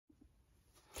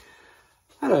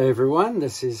Hello everyone,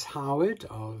 this is Howard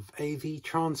of AV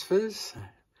Transfers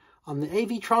on the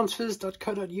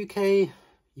Avtransfers.co.uk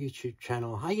YouTube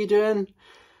channel. How you doing?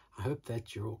 I hope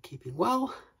that you're all keeping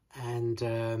well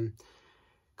and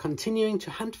continuing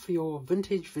to hunt for your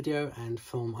vintage video and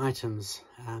film items.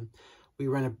 We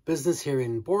run a business here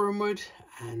in Borehamwood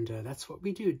and that's what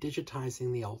we do,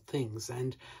 digitizing the old things.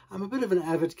 And I'm a bit of an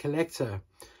avid collector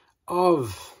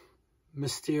of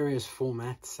mysterious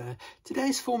formats.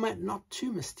 Today's format not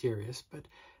too mysterious, but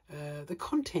the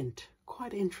content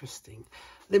quite interesting.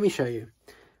 Let me show you.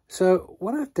 So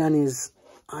what I've done is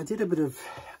I did a bit of,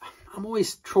 I'm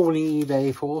always trawling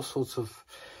eBay for all sorts of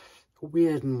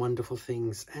weird and wonderful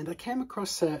things, and I came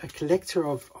across a collector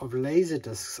of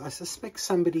laserdiscs. I suspect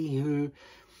somebody who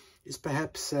is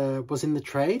perhaps was in the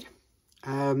trade,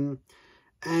 and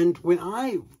when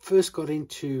I first got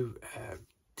into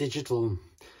digital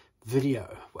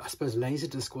video, well, I suppose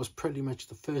laserdisc was pretty much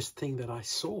the first thing that I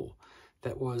saw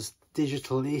that was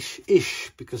digital-ish,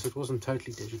 because it wasn't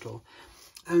totally digital.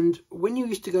 And when you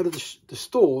used to go to the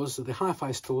stores, the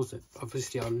hi-fi stores that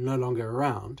obviously are no longer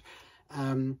around,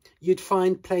 you'd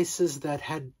find places that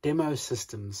had demo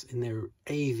systems in their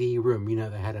AV room. You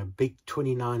know, they had a big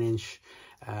 29-inch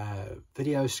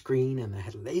video screen, and they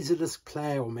had a laserdisc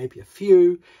player, or maybe a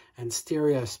few, and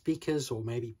stereo speakers, or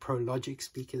maybe Pro Logic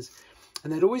speakers.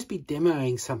 And they'd always be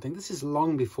demoing something. This is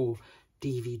long before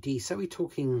DVD. So we're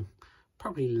talking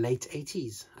probably late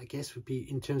 80s, I guess, would be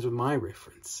in terms of my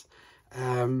reference.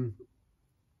 And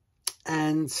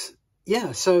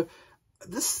yeah, so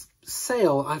this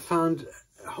sale, I found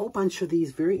a whole bunch of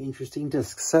these very interesting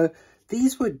discs. So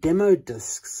these were demo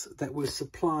discs that were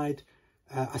supplied,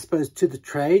 I suppose, to the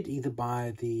trade, either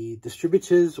by the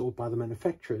distributors or by the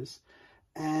manufacturers.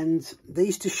 And they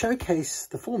used to showcase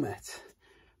the format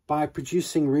by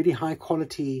producing really high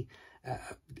quality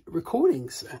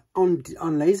recordings on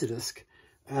Laserdisc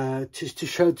to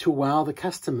show, to wow the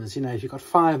customers. You know, if you've got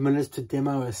 5 minutes to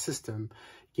demo a system,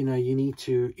 you know, you need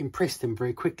to impress them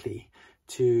very quickly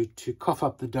to cough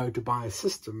up the dough to buy a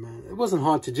system. It wasn't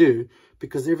hard to do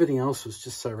because everything else was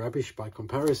just so rubbish by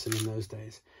comparison in those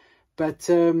days. But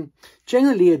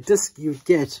generally a disc you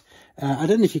get, I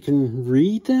don't know if you can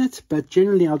read that, but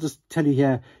generally I'll just tell you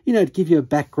here, you know, to give you a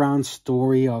background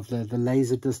story of the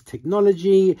Laserdisc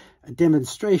technology, a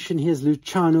demonstration. Here's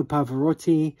Luciano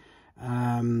Pavarotti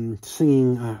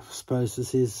singing, I suppose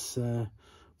this is,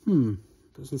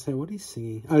 doesn't say what he's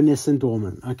singing. Oh, Nessun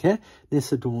Dorma, okay?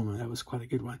 Nessun Dorma, that was quite a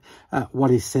good one. What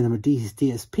is Cinema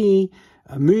DSP?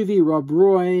 A movie, Rob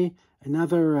Roy.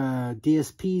 Another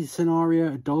DSP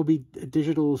scenario, a Dolby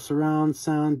Digital Surround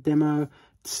Sound demo,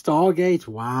 Stargate,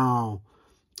 wow.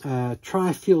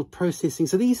 Tri-field processing.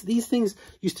 So these things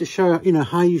used to show, you know,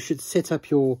 how you should set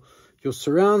up your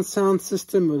surround sound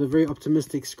system with a very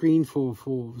optimistic screen for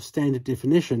standard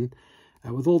definition,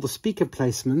 with all the speaker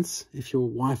placements, if your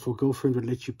wife or girlfriend would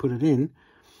let you put it in.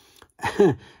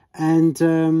 And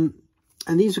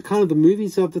these are kind of the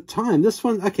movies of the time. This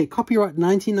one, okay, copyright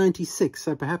 1996,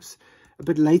 so perhaps a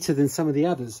bit later than some of the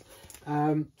others.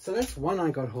 So that's one I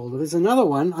got hold of. There's another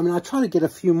one. I mean, I tried to get a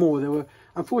few more. There were,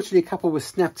 unfortunately, a couple were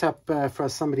snapped up for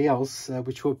somebody else,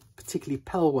 which were particularly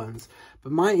PAL ones.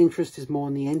 But my interest is more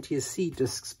in the NTSC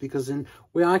discs, because in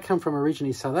where I come from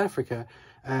originally, South Africa,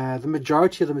 the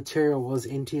majority of the material was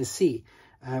NTSC.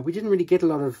 We didn't really get a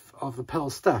lot of the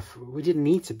PAL stuff. We didn't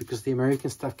need to, because the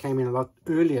American stuff came in a lot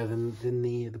earlier than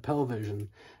the PAL version.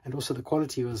 And also the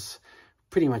quality was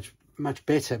pretty much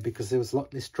better, because there was a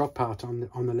lot less dropout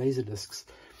on the Laserdiscs.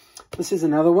 This is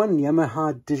another one,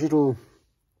 Yamaha Digital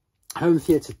Home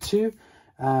Theater 2.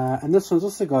 And this one's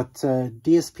also got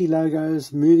DSP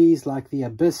logos, movies like The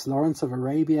Abyss, Lawrence of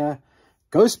Arabia,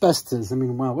 Ghostbusters. I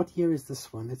mean, wow, what year is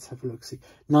this one? Let's have a look. See,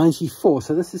 94.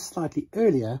 So this is slightly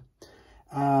earlier.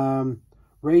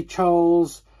 Ray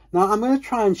Charles. Now I'm going to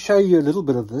try and show you a little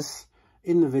bit of this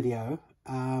in the video,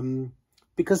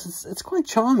 because it's quite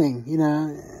charming. You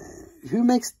know, who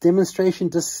makes demonstration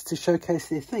discs to showcase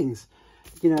their things?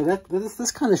 You know,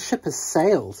 this kind of ship has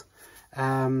sailed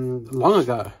long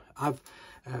ago.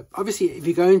 Obviously, if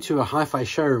you go into a hi-fi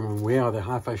showroom, and where are the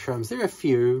hi-fi showrooms? There are a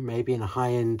few, maybe in a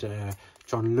high-end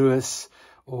John Lewis,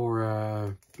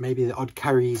 or maybe the odd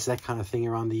Currys, that kind of thing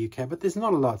around the UK. But there's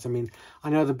not a lot. I mean, I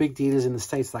know the big dealers in the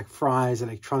States like Fry's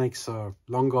Electronics are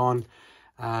long gone.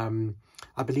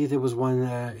 I believe there was one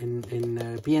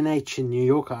in B&H in New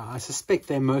York. I suspect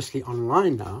they're mostly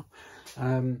online now.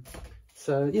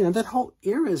 So, you know, that whole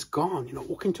era is gone. You know,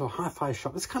 walk into a hi-fi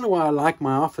shop. That's kind of why I like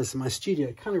my office and my studio.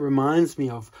 It kind of reminds me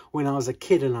of when I was a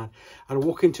kid, and I'd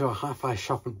walk into a hi-fi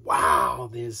shop and wow,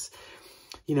 there's,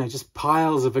 you know, just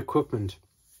piles of equipment.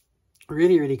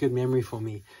 Really, really good memory for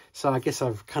me. So I guess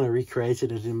I've kind of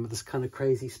recreated it in this kind of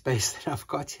crazy space that I've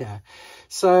got here.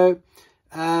 So,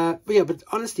 but yeah, but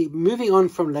honestly, moving on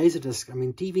from Laserdisc, I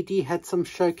mean, DVD had some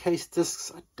showcase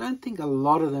discs. I don't think a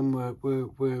lot of them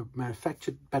were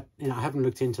manufactured, but, you know, I haven't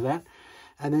looked into that.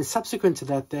 And then subsequent to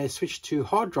that, they switched to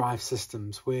hard drive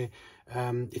systems where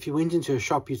if you went into a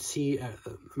shop, you'd see a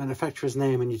manufacturer's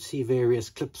name and you'd see various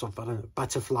clips of, I don't know,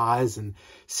 butterflies and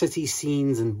city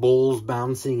scenes and balls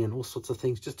bouncing and all sorts of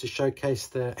things, just to showcase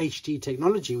the HD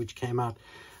technology, which came out,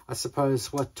 I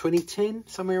suppose, what, 2010,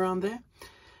 somewhere around there.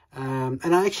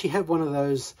 And I actually have one of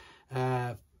those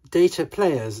data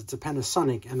players. It's a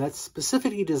Panasonic, and that's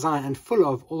specifically designed and full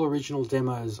of all original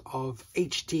demos of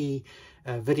HD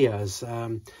videos.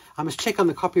 I must check on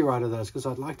the copyright of those because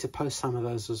I'd like to post some of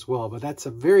those as well. But that's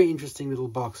a very interesting little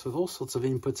box with all sorts of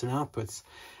inputs and outputs,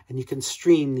 and you can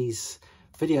stream these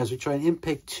videos, which are in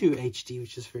MPEG 2 HD,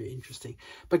 which is very interesting.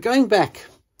 But going back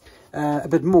a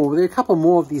bit more, there are a couple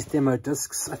more of these demo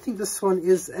discs. I think this one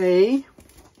is a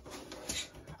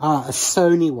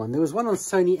Sony one. There was one on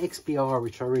Sony XBR,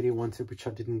 which I really wanted, which I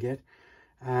didn't get.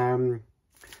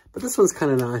 But this one's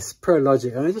kind of nice, Pro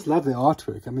Logic. I just love the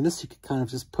artwork. I mean, this you could kind of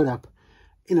just put up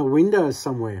in a window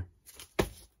somewhere,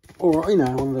 or, you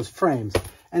know, one of those frames.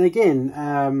 And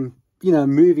again, you know,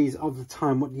 movies of the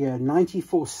time, what year?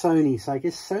 94 Sony, so I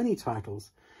guess Sony titles.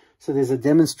 So there's a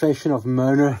demonstration of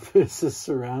mono versus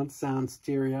surround sound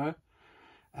stereo.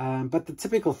 But the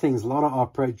typical things, a lot of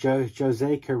opera,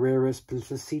 Jose Carreras,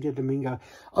 Placido Domingo,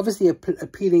 obviously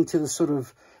appealing to the sort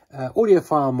of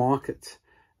audiophile market.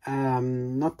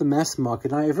 Not the mass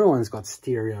market. Now everyone's got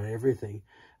stereo, everything.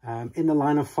 In the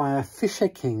Line of Fire, Fisher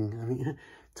King. I mean,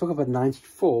 talk about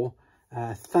 94.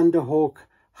 Thunderhawk,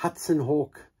 Hudson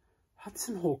Hawk.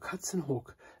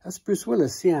 That's Bruce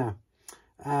Willis, yeah.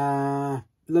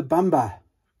 La Bamba,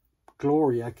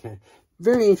 Glory, okay.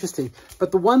 Very interesting.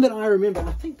 But the one that I remember,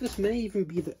 I think this may even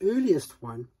be the earliest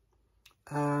one.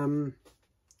 And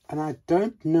I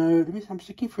don't know. I'm just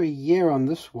looking for a year on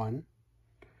this one.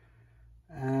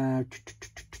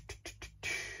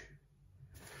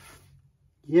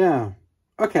 Yeah.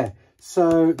 Okay.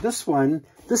 So this one,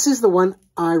 this is the one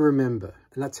I remember.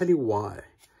 And I'll tell you why.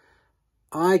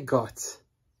 I got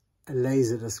a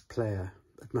Laserdisc player.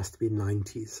 It must have been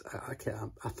 90s. Okay,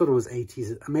 I thought it was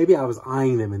 80s. Maybe I was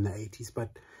eyeing them in the 80s, but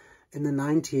in the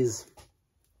 90s,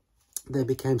 they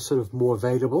became sort of more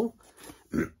available.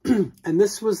 And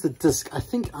this was the disc. I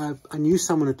think I knew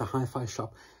someone at the hi-fi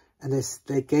shop, and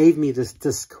they gave me this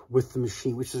disc with the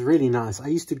machine, which is really nice. I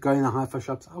used to go in the hi-fi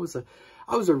shops. I was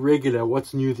a regular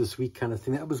what's new this week kind of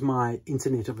thing. That was my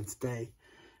internet of its day.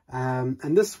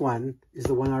 And this one is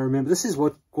the one I remember. This is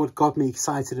what got me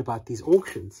excited about these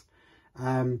auctions.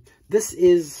 This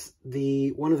is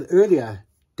one of the earlier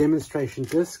demonstration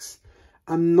discs.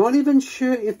 I'm not even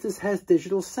sure if this has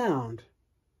digital sound.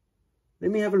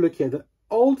 Let me have a look here. The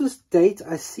oldest date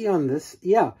I see on this,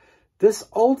 yeah, this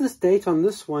oldest date on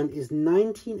this one is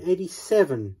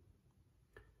 1987.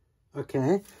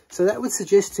 Okay, so that would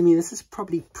suggest to me this is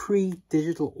probably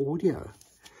pre-digital audio.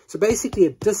 So basically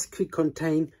a disc could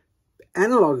contain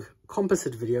analog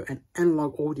composite video and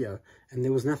analog audio, and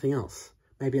there was nothing else.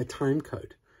 Maybe a time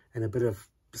code and a bit of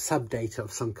sub-data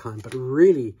of some kind, but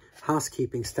really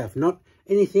housekeeping stuff, not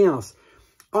anything else.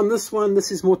 On this one,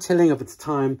 this is more telling of its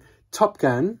time. Top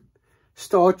Gun,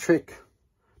 Star Trek,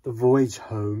 The Voyage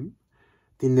Home,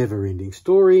 The Never-Ending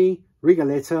Story,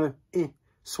 Rigoletto,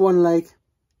 Swan Lake,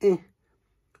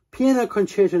 Piano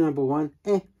Concerto No. 1,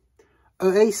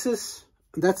 Oasis,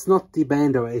 that's not the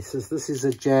band Oasis, this is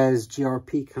a jazz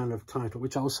GRP kind of title,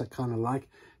 which I also kind of like.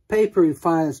 Paper in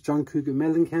Fire, it's John Cougar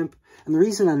Mellencamp. And the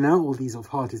reason I know all these off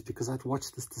heart is because I'd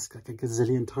watched this disc like a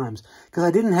gazillion times. Because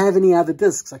I didn't have any other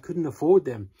discs. I couldn't afford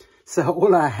them. So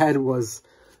all I had was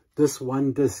this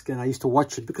one disc, and I used to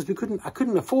watch it because I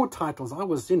couldn't afford titles. I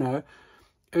was, you know,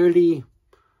 early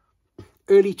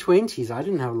 20s. I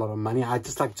didn't have a lot of money. I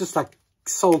just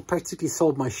practically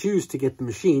sold my shoes to get the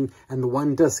machine and the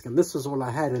one disc, and this was all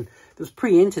I had. And it was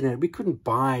pre-internet. We couldn't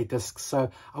buy discs,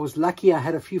 so I was lucky I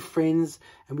had a few friends,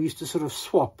 and we used to sort of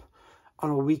swap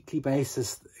on a weekly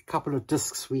basis a couple of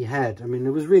discs we had. I mean,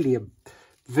 it was really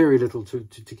very little to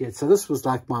get. So this was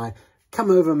like my come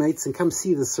over mates and come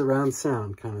see the surround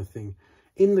sound kind of thing.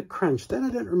 In the Crunch, that I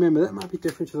don't remember. That might be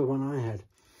different to the one I had.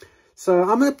 So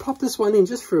I'm going to pop this one in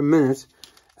just for a minute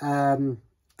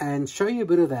and show you a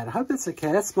bit of that. I hope that's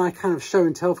okay. That's my kind of show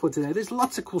and tell for today. There's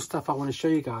lots of cool stuff I want to show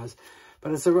you guys,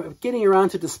 but it's getting around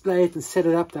to display it and set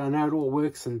it up that I know it all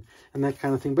works and that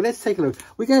kind of thing. But let's take a look.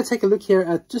 We're going to take a look here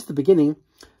at just the beginning.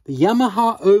 the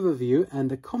Yamaha Overview and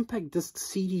the Compact Disc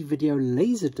CD Video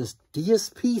Laserdisc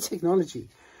DSP technology.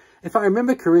 If I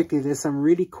remember correctly, there's some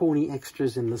really corny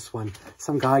extras in this one.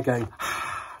 Some guy going,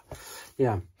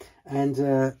 yeah. And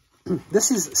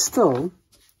this is still,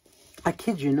 I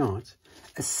kid you not,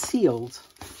 a sealed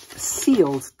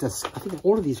disc. I think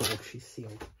all of these are actually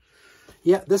sealed.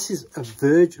 Yeah, this is a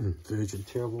virgin,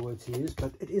 terrible word to use,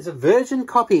 but it is a virgin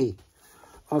copy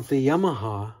of the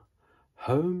Yamaha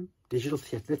Home Digital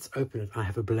Theatre. Let's open it. I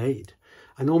have a blade.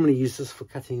 I normally use this for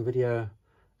cutting video,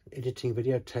 editing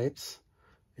videotapes.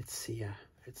 Let's see.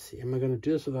 Am I going to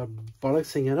do this without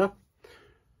bollocksing it up?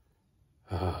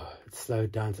 Oh, it's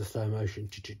slowed down to slow motion.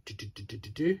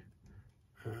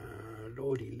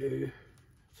 Lordy loo.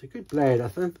 It's a good blade, I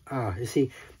think. You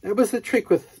see, that was the trick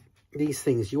with these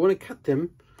things. You want to cut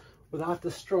them without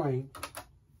destroying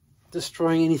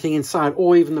anything inside,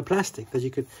 or even the plastic, that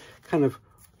you could kind of,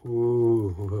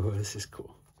 ooh, this is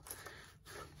cool.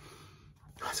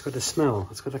 It's got a smell.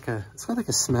 It's got like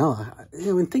a smell. You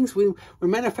know,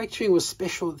 when manufacturing was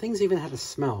special, things even had a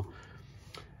smell.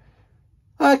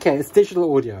 Okay, it's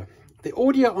digital audio. The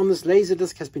audio on this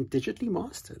Laserdisc has been digitally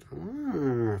mastered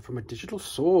from a digital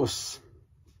source.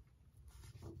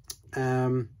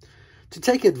 To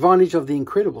take advantage of the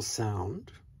incredible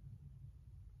sound,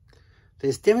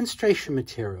 there's demonstration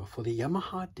material for the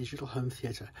Yamaha Digital Home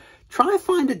Theatre. Try and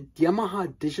find a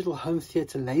Yamaha Digital Home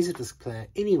Theatre Laserdisc player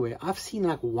anywhere. I've seen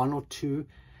like one or two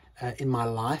in my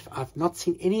life. I've not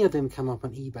seen any of them come up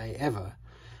on eBay ever.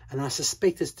 And I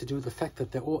suspect it's to do with the fact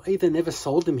that they all either never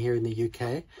sold them here in the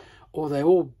UK, or they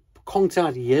all conked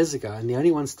out years ago, and the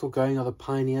only ones still going are the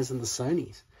Pioneers and the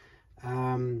Sonys.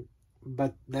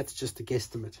 But that's just a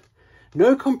guesstimate.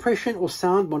 No compression or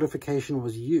sound modification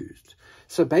was used.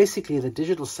 So basically the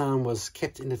digital sound was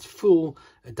kept in its full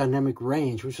dynamic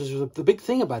range, which is the big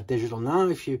thing about digital. Now,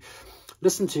 if you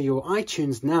listen to your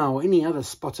iTunes now, or any other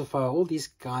Spotify, all these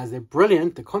guys, they're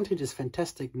brilliant. The content is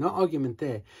fantastic, no argument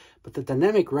there. But the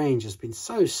dynamic range has been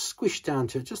so squished down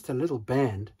to just a little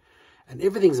band, and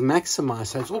everything's maximized.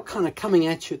 So it's all kind of coming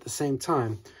at you at the same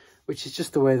time, which is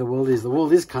just the way the world is. The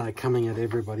world is kind of coming at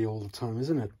everybody all the time,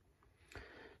 isn't it?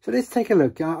 So let's take a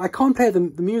look. I can't play the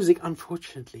music,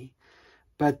 unfortunately,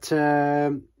 but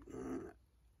I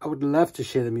would love to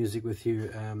share the music with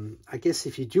you. I guess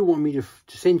if you do want me to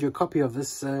send you a copy of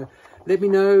this, let me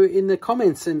know in the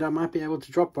comments, and I might be able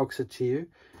to Dropbox it to you.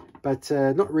 But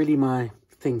not really my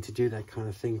thing to do that kind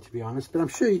of thing, to be honest. But I'm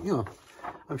sure,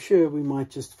 I'm sure we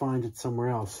might just find it somewhere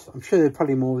else. I'm sure there are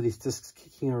probably more of these discs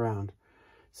kicking around.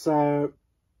 So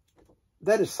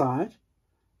that aside,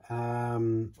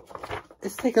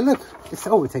 let's take a look.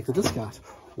 We'll take the disc out.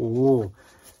 Oh,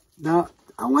 now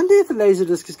I wonder if the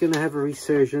Laserdisc is going to have a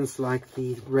resurgence like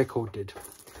the record did.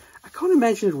 I can't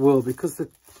imagine it will, because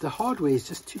the hardware is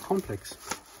just too complex,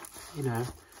 you know.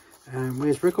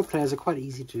 Whereas record players are quite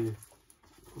easy to,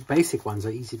 basic ones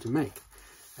are easy to make.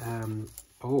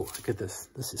 Oh, look at this.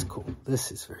 This is cool.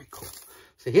 This is very cool.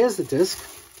 So here's the disc.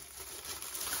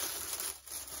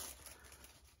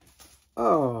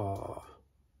 Oh.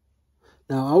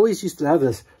 Now, I always used to have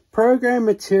this. Program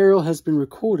material has been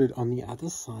recorded on the other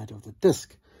side of the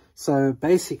disc. So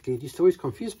basically, it used to always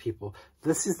confuse people.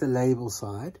 This is the label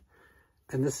side,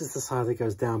 and this is the side that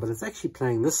goes down, but it's actually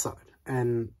playing this side,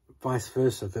 and vice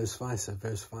versa, verse vice,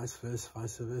 verse vice, verse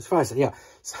vice, verse vice. Yeah,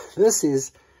 so this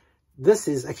is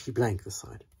actually blank, this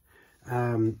side.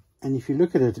 And if you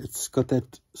look at it, it's got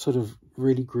that sort of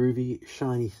really groovy,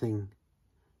 shiny thing.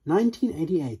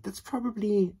 1988, that's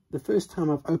probably the first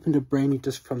time I've opened a brand new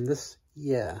disc from this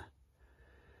year.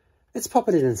 Let's pop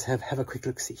it in and have a quick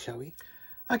look-see, shall we?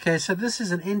 Okay, so this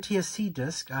is an NTSC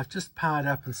disc. I've just powered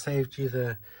up and saved you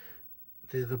the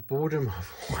boredom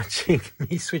of watching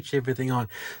me switch everything on.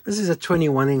 This is a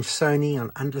 21-inch Sony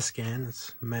on underscan.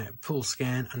 It's full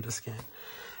scan, underscan.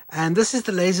 And this is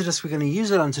the Laserdisc we're going to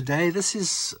use it on today. This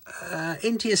is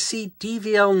NTSC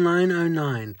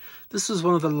DVL909. This was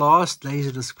one of the last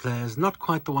Laserdisc players, not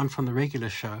quite the one from the regular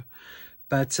show,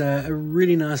 but a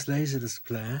really nice Laserdisc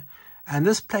player. And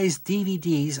this plays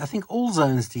DVDs, I think all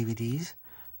zones DVDs,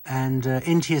 and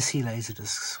NTSC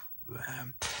Laserdiscs.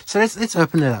 So let's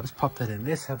open that up. Let's pop that in.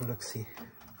 Let's have a look, see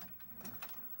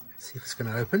if it's going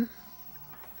to open.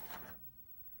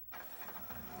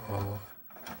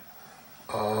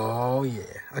 Oh yeah.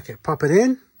 Okay, pop it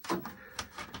in.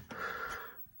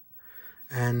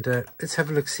 And let's have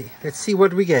a look, see. Let's see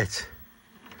what we get.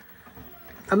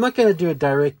 I'm not going to do a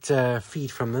direct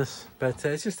feed from this, but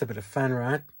it's just a bit of fun,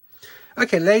 right?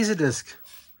 Okay, Laserdisc.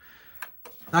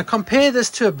 Now compare this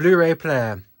to a Blu-ray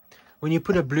player. when you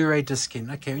put a Blu-ray disc in.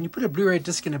 Okay, when you put a Blu-ray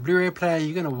disc in a Blu-ray player,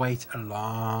 you're going to wait a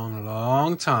long,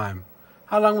 long time.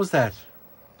 How long was that?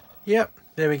 Yep,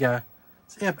 there we go.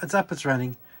 So, yep, it's up, it's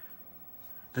running.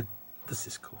 This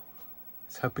is cool.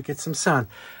 Let's hope we get some sound.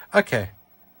 Okay,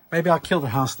 maybe I'll kill the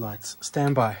house lights.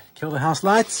 Stand by. Kill the house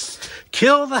lights.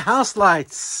 Kill the house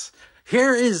lights.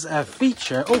 Here is a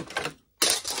feature. Oh,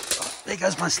 there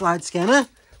goes my slide scanner.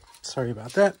 Sorry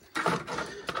about that.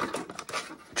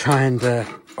 Try and,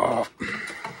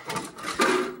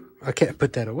 okay,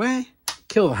 put that away.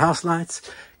 Kill the house lights.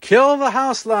 Kill the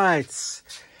house lights.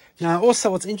 Now,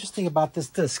 also, what's interesting about this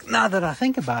disc, now that I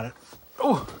think about it,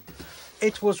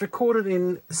 it was recorded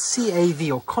in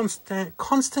CAV, or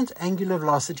constant angular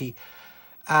velocity,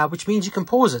 which means you can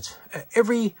pause it.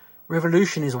 Every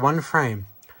revolution is 1 frame.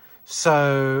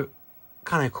 So,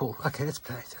 kind of cool. Okay, let's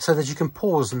play it. So that you can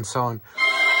pause and so on.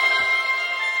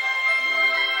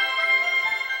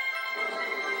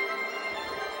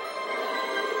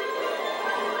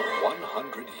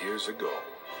 Years ago,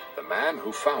 the man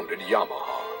who founded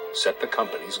Yamaha set the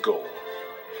company's goal: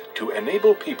 to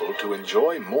enable people to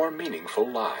enjoy more meaningful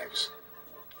lives.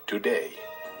 Today,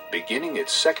 beginning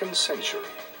its 2nd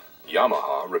century,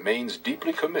 Yamaha remains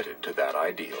deeply committed to that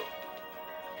ideal.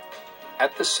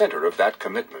 At the center of that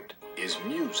commitment is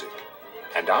music,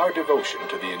 and our devotion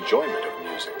to the enjoyment of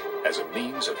music as a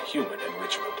means of human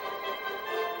enrichment.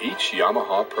 Each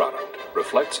Yamaha product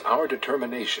reflects our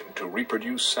determination to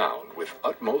reproduce sound with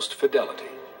utmost fidelity,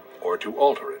 or to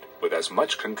alter it with as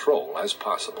much control as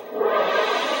possible.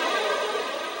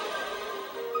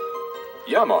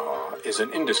 Yamaha is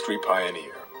an industry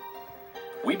pioneer.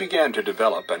 We began to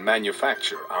develop and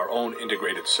manufacture our own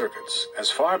integrated circuits as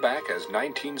far back as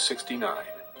 1969.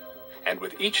 And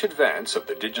with each advance of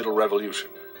the digital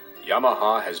revolution,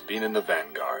 Yamaha has been in the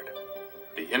vanguard.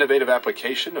 The innovative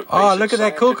application of look at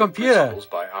that cool computer principles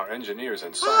by our engineers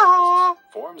and scientists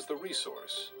forms the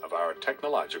resource of our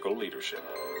technological leadership.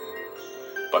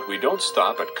 But we don't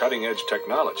stop at cutting-edge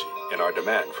technology in our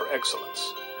demand for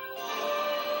excellence.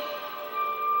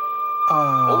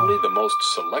 Only the most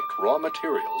select raw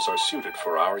materials are suited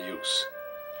for our use.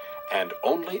 And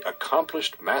only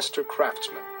accomplished master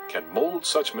craftsmen can mold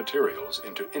such materials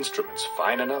into instruments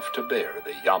fine enough to bear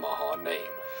the Yamaha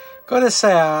name. Gotta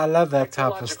say, I love that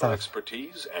type of stuff.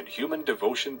 Expertise and human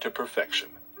devotion to perfection.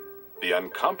 The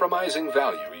uncompromising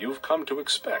value you've come to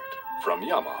expect from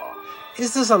Yamaha.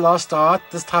 Is this a lost art,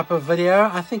 this type of video?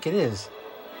 I think it is.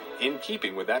 In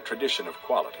keeping with that tradition of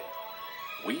quality,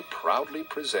 we proudly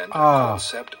present a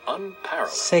concept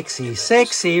unparalleled. Sexy,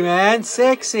 sexy, man,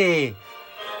 sexy.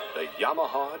 The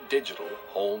Yamaha Digital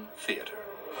Home Theater.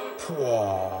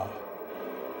 Whoa.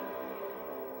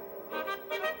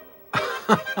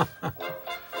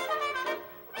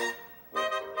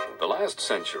 The last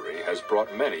century has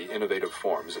brought many innovative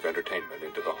forms of entertainment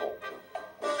into the home.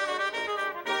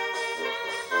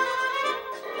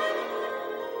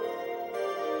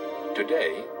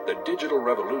 Today, the digital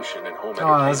revolution in home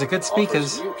entertainment those are good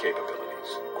speakers. offers new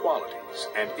capabilities, qualities,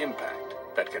 and impact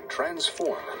that can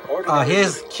transform an ordinary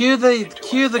here's cue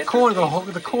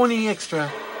the corny extra.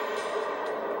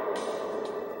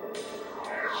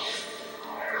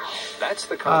 That's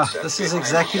the concept. This is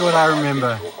exactly what I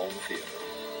remember. Home theater.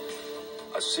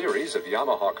 A series of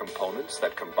Yamaha components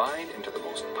that combine into the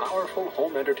most powerful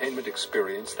home entertainment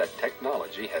experience that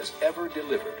technology has ever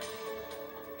delivered.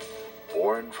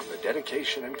 Born from the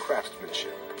dedication and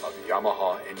craftsmanship of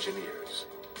Yamaha engineers.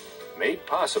 Made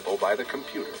possible by the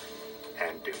computer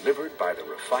and delivered by the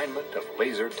refinement of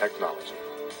laser technology.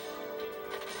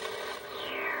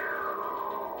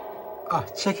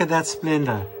 Check out that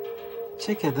splendor.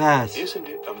 Check at that. Isn't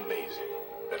it amazing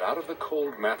that out of the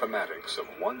cold mathematics of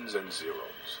ones and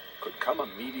zeros could come a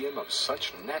medium of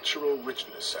such natural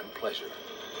richness and pleasure?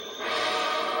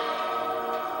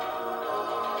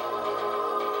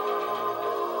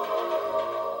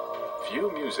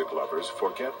 Few music lovers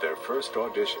forget their first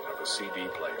audition of a CD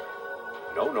player.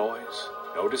 No noise,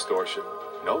 no distortion,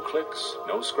 no clicks,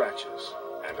 no scratches,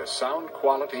 and a sound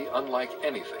quality unlike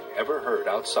anything ever heard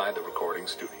outside the recording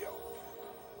studio.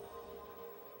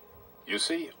 You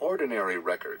see, ordinary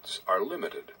records are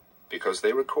limited because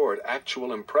they record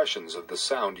actual impressions of the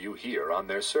sound you hear on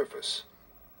their surface.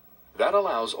 That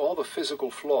allows all the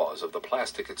physical flaws of the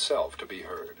plastic itself to be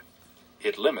heard.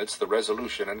 It limits the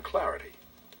resolution and clarity.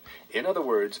 In other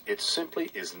words, it simply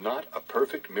is not a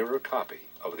perfect mirror copy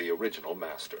of the original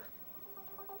master.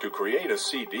 To create a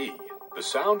CD, the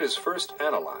sound is first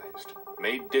analyzed,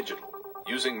 made digital,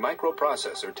 using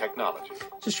microprocessor technology.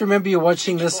 Just remember you're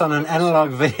watching this on an analog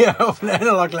video of an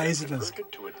analog laserdisc.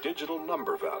 Converted to a digital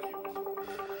number value.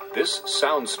 This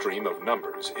sound stream of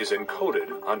numbers is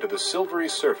encoded onto the silvery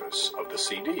surface of the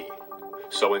CD.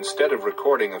 So instead of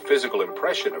recording a physical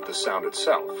impression of the sound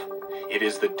itself, it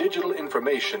is the digital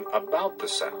information about the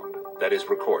sound that is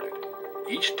recorded,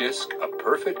 each disc a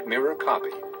perfect mirror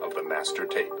copy of the master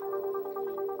tape.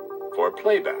 For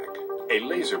playback, a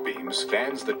laser beam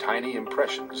scans the tiny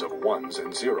impressions of ones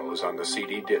and zeros on the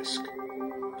CD disc.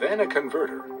 Then a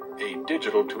converter, a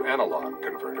digital to analog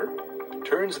converter,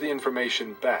 turns the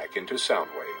information back into sound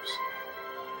waves.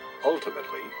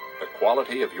 Ultimately, the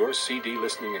quality of your CD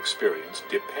listening experience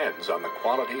depends on the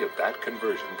quality of that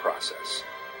conversion process.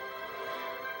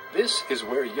 This is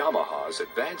where Yamaha's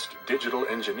advanced digital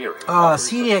engineering offers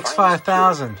the CDX finest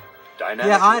 5000. purity,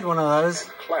 Yeah, I had one of those.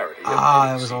 and clarity of That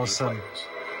any was CD awesome. players.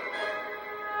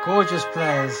 Gorgeous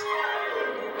players.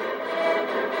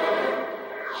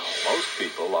 Most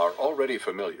people are already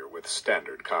familiar with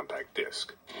standard compact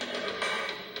disc.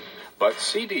 But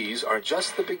CDs are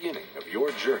just the beginning of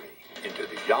your journey into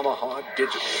the Yamaha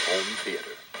digital home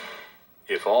theater.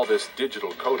 If all this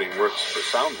digital coding works for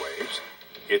sound waves,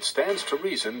 it stands to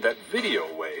reason that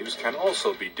video waves can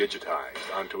also be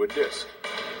digitized onto a disc.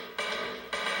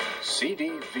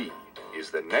 CD-V is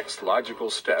the next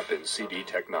logical step in CD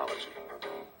technology.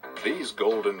 These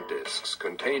golden discs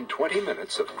contain 20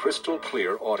 minutes of crystal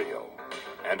clear audio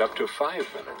and up to 5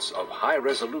 minutes of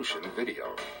high-resolution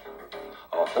video.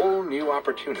 A whole new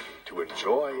opportunity to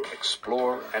enjoy,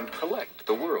 explore, and collect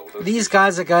the world of These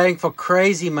guys are going for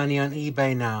crazy money on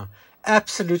eBay now.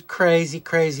 Absolute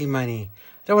crazy money.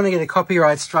 Don't want to get a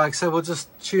copyright strike, so we'll just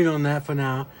tune on that for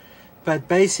now. But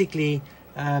basically,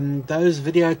 those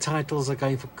video titles are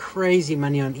going for crazy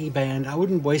money on eBay, and I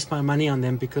wouldn't waste my money on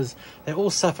them because they all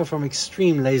suffer from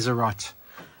extreme laser rot.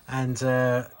 And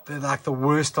they're like the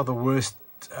worst of the worst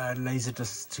laser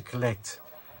discs to collect.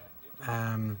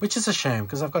 Which is a shame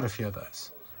because I've got a few of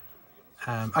those.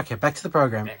 Okay, back to the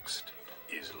program. Next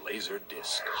is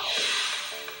Laserdisc.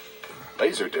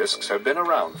 Laserdiscs have been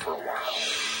around for a while.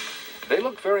 They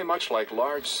look very much like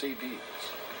large CDs.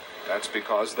 That's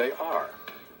because they are.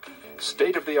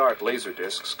 State-of-the-art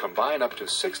Laserdiscs combine up to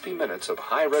 60 minutes of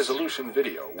high-resolution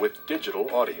video with digital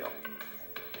audio.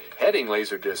 Heading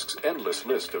Laserdisc's endless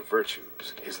list of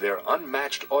virtues is their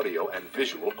unmatched audio and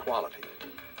visual quality.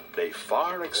 They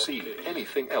far exceed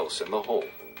anything else in the home,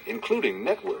 including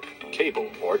network, cable,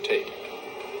 or tape.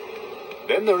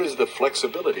 Then there is the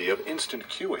flexibility of instant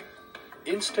queuing,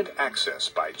 instant access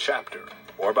by chapter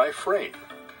or by frame,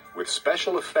 with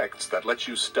special effects that let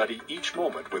you study each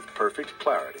moment with perfect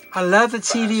clarity. I love the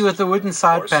CD with the wooden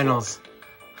side panels.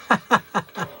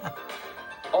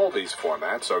 All these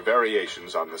formats are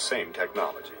variations on the same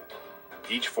technology,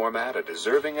 each format a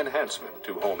deserving enhancement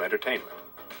to home entertainment.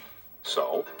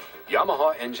 So,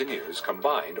 Yamaha engineers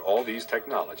combined all these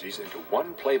technologies into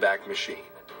one playback machine.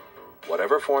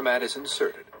 Whatever format is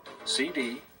inserted,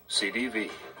 CD, CD-V,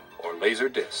 or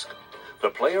Laserdisc, the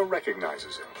player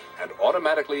recognizes it and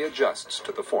automatically adjusts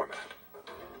to the format.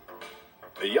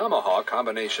 The Yamaha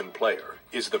combination player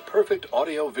is the perfect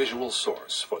audio-visual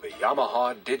source for the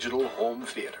Yamaha digital home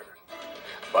theater.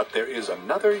 But there is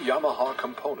another Yamaha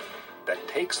component that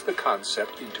takes the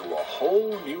concept into a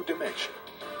whole new dimension.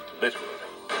 Literally.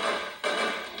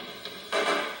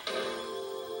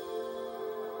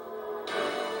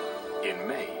 In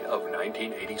May of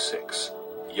 1986,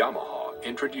 Yamaha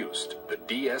introduced the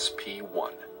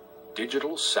DSP-1,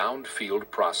 Digital Sound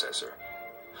Field Processor.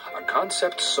 A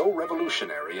concept so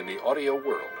revolutionary in the audio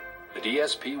world, the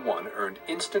DSP-1 earned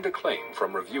instant acclaim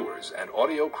from reviewers and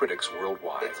audio critics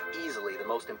worldwide. It's easily the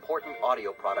most important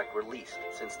audio product released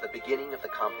since the beginning of the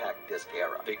compact disc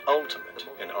era. The ultimate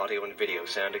in audio and video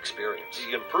sound experience.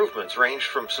 The improvements range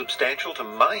from substantial to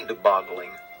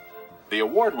mind-boggling. The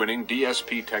award-winning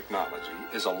DSP technology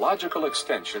is a logical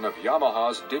extension of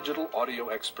Yamaha's digital audio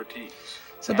expertise.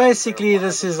 So basically,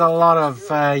 this is a lot of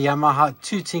Yamaha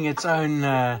tooting its own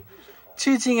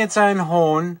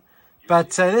horn.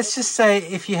 But let's just say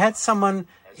if you had someone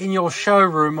in your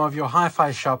showroom of your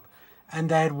hi-fi shop and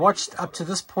they had watched up to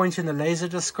this point in the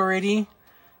Laserdisc already,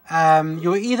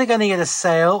 you're either going to get a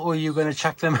sale or you're going to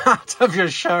chuck them out of your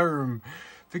showroom.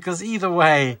 Because either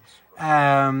way,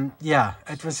 yeah,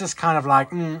 it was just kind of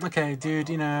like, okay, dude,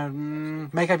 you know,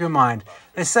 make up your mind.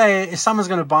 They say if someone's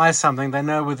going to buy something, they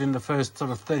know within the first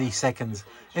sort of 30 seconds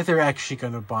if they're actually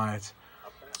going to buy it.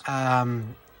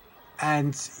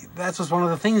 And that was one of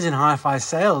the things in hi-fi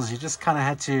sales. You just kind of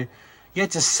had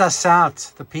to suss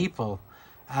out the people.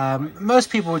 Most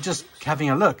people were just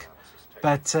having a look.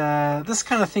 But this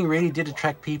kind of thing really did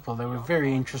attract people. They were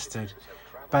very interested.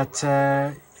 But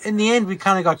in the end, we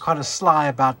kind of got quite sly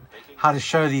about how to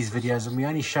show these videos, and we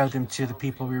only showed them to the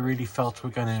people we really felt were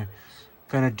going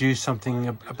to do something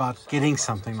about getting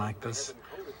something like this.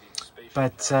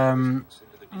 But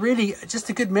really, just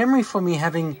a good memory for me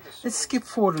having. Let's skip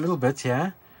forward a little bit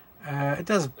here. It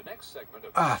does.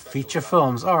 Feature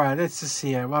films. All right, let's just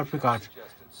see what we got.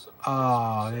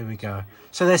 Oh, there we go.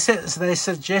 So they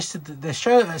suggested that they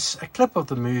show us a clip of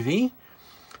the movie,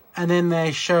 and then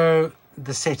they show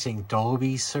the setting,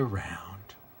 Dolby Surround.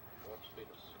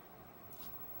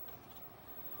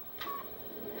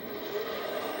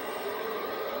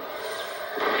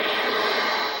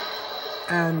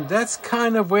 And that's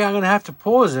kind of where I'm going to have to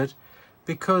pause it,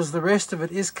 because the rest of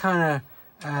it is kind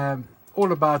of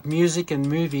all about music and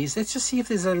movies. Let's just see if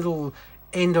there's a little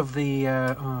end of the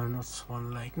oh, not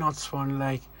Swan Lake, not Swan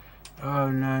Lake. Oh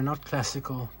no, not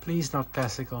classical, please, not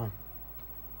classical.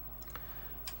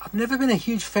 I've never been a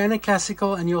huge fan of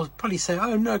classical, and you'll probably say,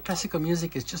 oh no, classical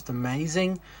music is just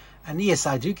amazing. And yes,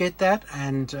 I do get that.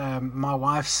 And my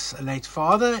wife's late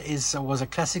father was a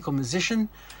classical musician,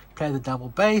 played the double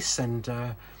bass, and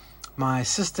my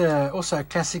sister, also a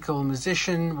classical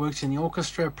musician, worked in the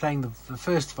orchestra playing the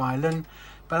first violin.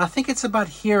 But I think it's about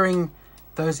hearing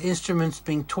those instruments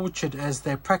being tortured as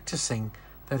they're practicing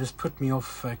that has put me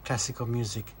off classical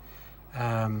music.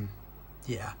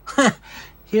 Yeah.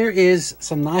 Here is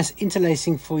some nice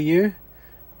interlacing for you.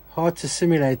 Hard to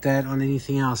simulate that on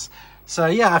anything else. So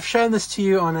yeah, I've shown this to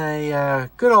you on a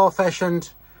good old-fashioned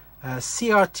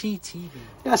CRT TV.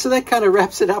 Yeah, so that kind of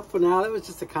wraps it up for now. That was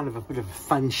just a kind of a bit of a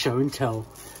fun show and tell.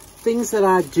 Things that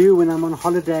I do when I'm on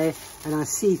holiday and I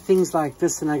see things like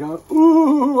this and I go,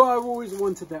 ooh, I've always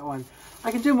wanted that one. I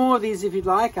can do more of these if you'd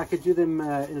like. I could do them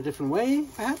in a different way,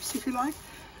 perhaps, if you like.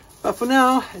 But for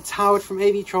now, it's Howard from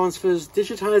Avtransfers,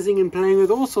 digitizing and playing with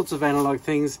all sorts of analog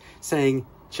things, saying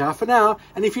ciao for now.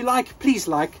 And if you like, please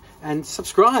like and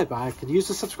subscribe. I could use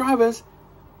the subscribers.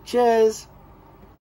 Cheers.